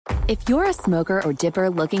If you're a smoker or dipper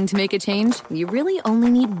looking to make a change, you really only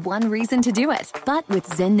need one reason to do it. But with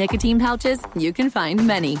Zyn nicotine pouches, you can find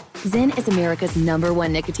many. Zyn is America's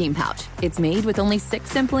 #1 nicotine pouch. It's made with only 6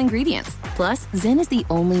 simple ingredients. Plus, Zyn is the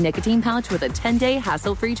only nicotine pouch with a 10-day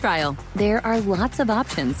hassle-free trial. There are lots of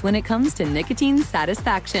options when it comes to nicotine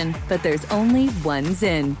satisfaction, but there's only one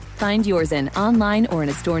Zyn. Find your Zyn online or in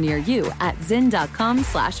a store near you at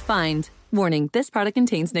zyn.com/find. Warning, this product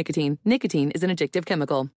contains nicotine. Nicotine is an addictive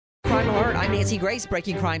chemical. Crime Alert, I'm Nancy Grace.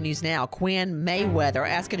 Breaking crime news now. Quinn Mayweather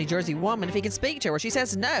asks a New Jersey woman if he can speak to her. She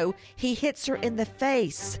says no. He hits her in the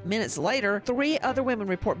face. Minutes later, 3 other women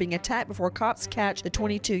report being attacked before cops catch the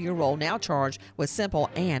 22-year-old, now charged with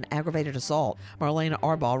simple and aggravated assault. Marlena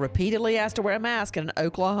Arball repeatedly asked to wear a mask at an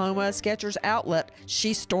Oklahoma Skechers outlet.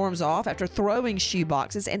 She storms off after throwing shoe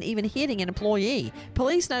boxes and even hitting an employee.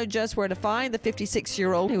 Police know just where to find the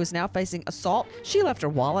 56-year-old who is now facing assault. She left her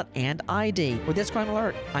wallet and ID. With this Crime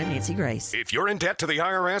Alert, I'm Nancy Grace. If you're in debt to the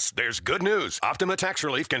IRS, there's good news. Optima Tax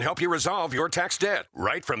Relief can help you resolve your tax debt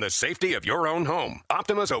right from the safety of your own home.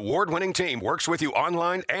 Optima's award-winning team works with you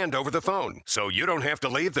online and over the phone, so you don't have to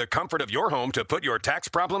leave the comfort of your home to put your tax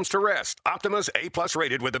problems to rest. Optima's A+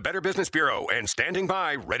 rated with the Better Business Bureau and standing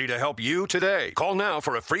by ready to help you today. Call now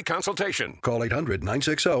for a free consultation. Call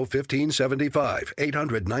 800-960-1575.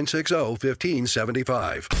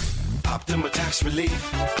 800-960-1575. Optima Tax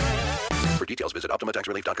Relief. For details, visit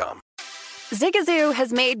OptimaTaxRelief.com. Zigazoo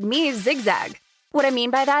has made me zigzag. What I mean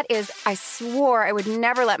by that is I swore I would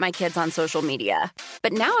never let my kids on social media.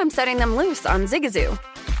 But now I'm setting them loose on Zigazoo.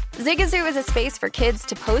 Zigazoo is a space for kids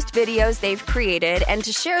to post videos they've created and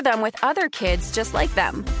to share them with other kids just like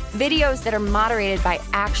them. Videos that are moderated by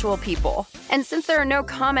actual people. And since there are no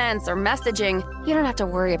comments or messaging, you don't have to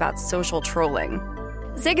worry about social trolling.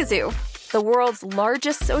 Zigazoo, the world's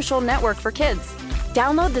largest social network for kids.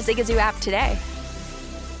 Download the Zigazoo app today.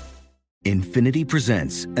 Infiniti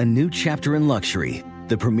presents a new chapter in luxury,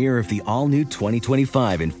 the premiere of the all-new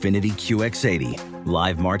 2025 Infiniti QX80,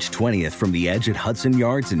 live March 20th from the Edge at Hudson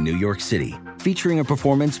Yards in New York City, featuring a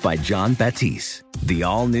performance by Jon Batiste. The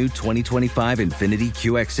all-new 2025 Infiniti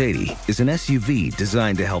QX80 is an SUV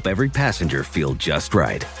designed to help every passenger feel just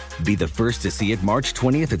right. Be the first to see it March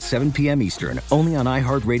 20th at 7 p.m. Eastern, only on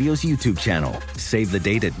iHeartRadio's YouTube channel. Save the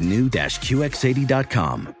date at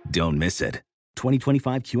new-QX80.com. Don't miss it.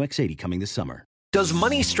 2025 QX80 coming this summer. Does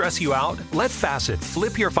money stress you out? Let Facet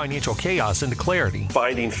flip your financial chaos into clarity.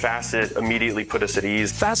 Finding Facet immediately put us at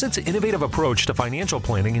ease. Facet's innovative approach to financial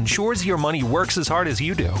planning ensures your money works as hard as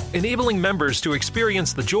you do, enabling members to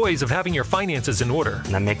experience the joys of having your finances in order.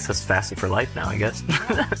 And that makes us Facet for life now, I guess.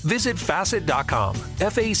 Visit Facet.com,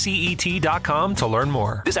 FACET.com to learn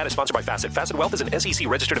more. This ad is sponsored by Facet. Facet Wealth is an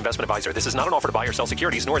SEC-registered investment advisor. This is not an offer to buy or sell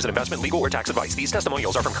securities, nor is it investment, legal, or tax advice. These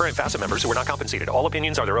testimonials are from current Facet members who are not compensated. All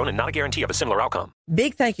opinions are their own and not a guarantee of a similar outcome.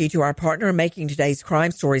 Big thank you to our partner making today's crime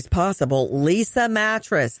stories possible, Leesa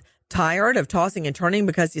Mattress. Tired of tossing and turning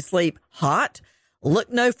because you sleep hot?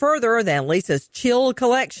 Look no further than Leesa's Chill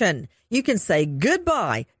Collection. You can say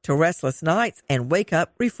goodbye to restless nights and wake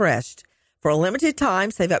up refreshed. For a limited time,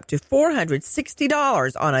 save up to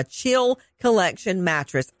 $460 on a Chill Collection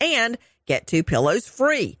mattress and get 2 pillows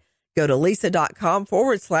free. Go to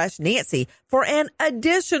Leesa.com/Nancy for an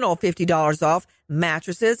additional $50 off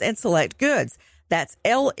mattresses and select goods. That's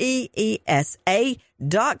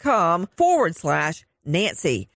LEESA.com/Nancy.